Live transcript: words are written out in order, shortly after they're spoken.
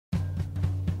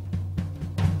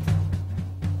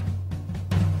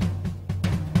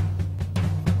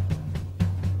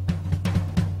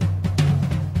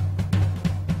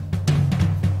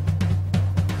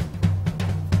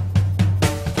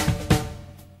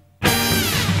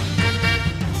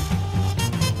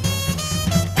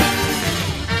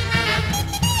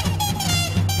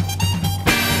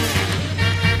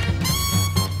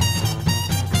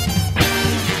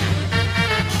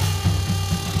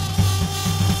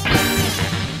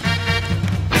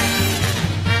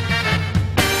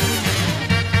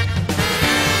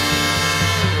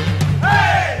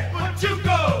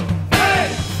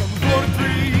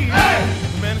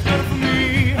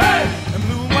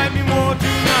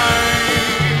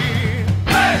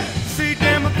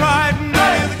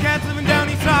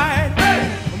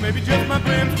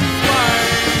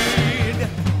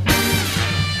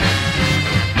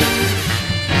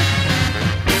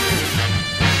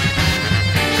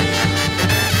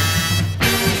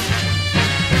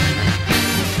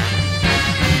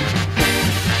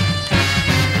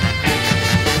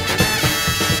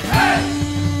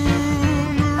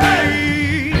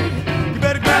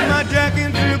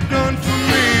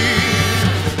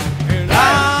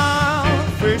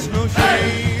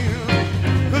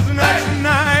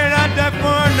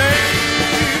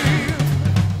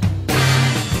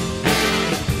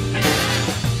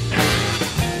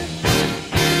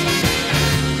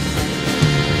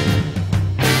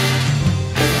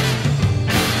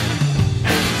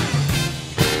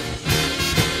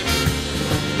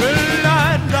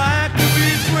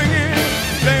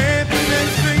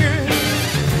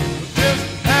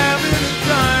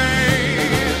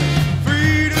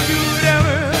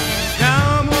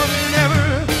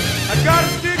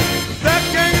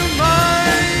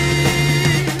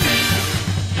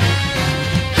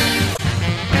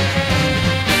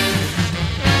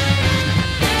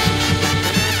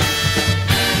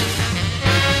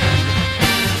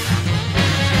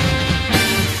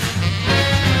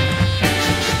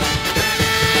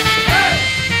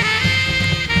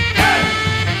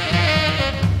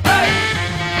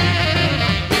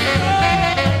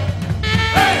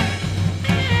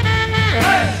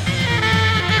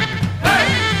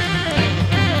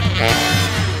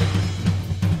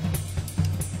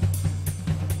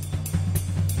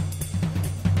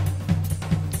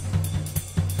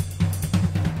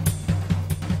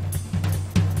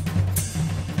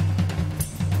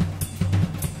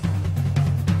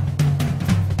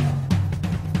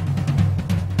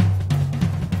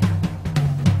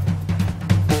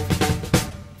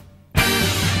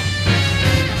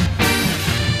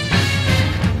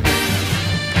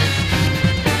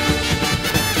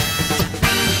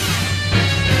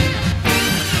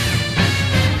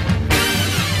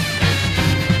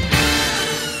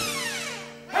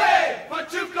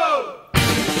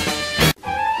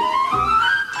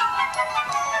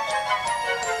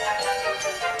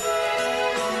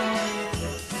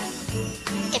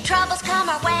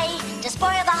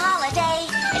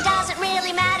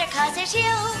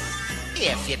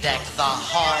If you deck the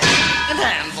hall and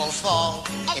anvils fall,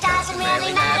 it doesn't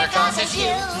really matter 'cause it's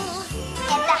you.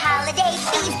 If the holiday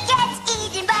feast gets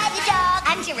eaten by the dog,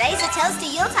 and you raise a toast to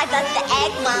Yuletide, but the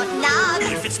egg won't knock.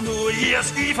 If it's New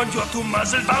Year's Eve and you're too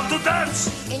muzzled bound to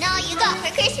dance, and all you got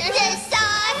for Christmas is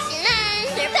socks and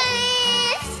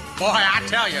underpants, boy, I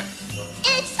tell you,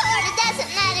 it sort of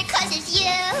doesn't matter 'cause it's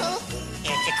you.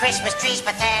 If your Christmas tree's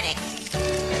pathetic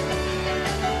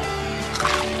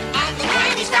and the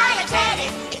candy's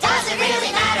diabetic, it doesn't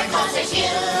really matter 'cause it's you.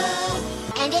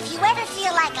 And if you ever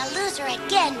feel like a loser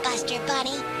again, Buster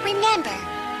Bunny, remember,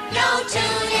 no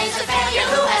tune is a failure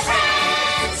who has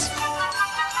hands.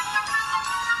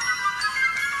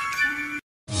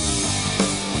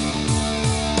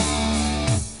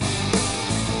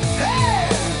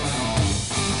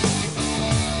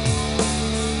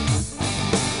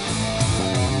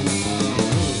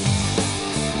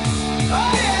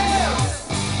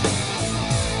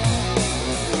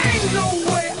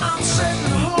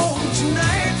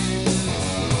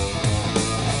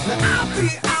 I'll be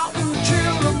out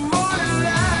until the morning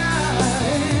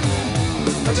light.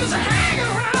 Just hang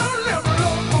around every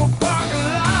local parking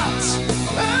lots.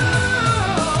 Oh,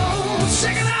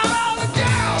 checking out all the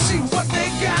gals, see what they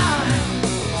got.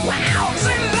 Wow, 'cause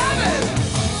they love it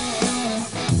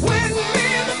when me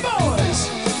and the boys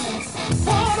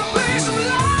wanna play some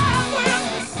live with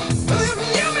them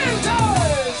yummy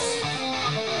toys.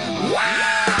 Wow.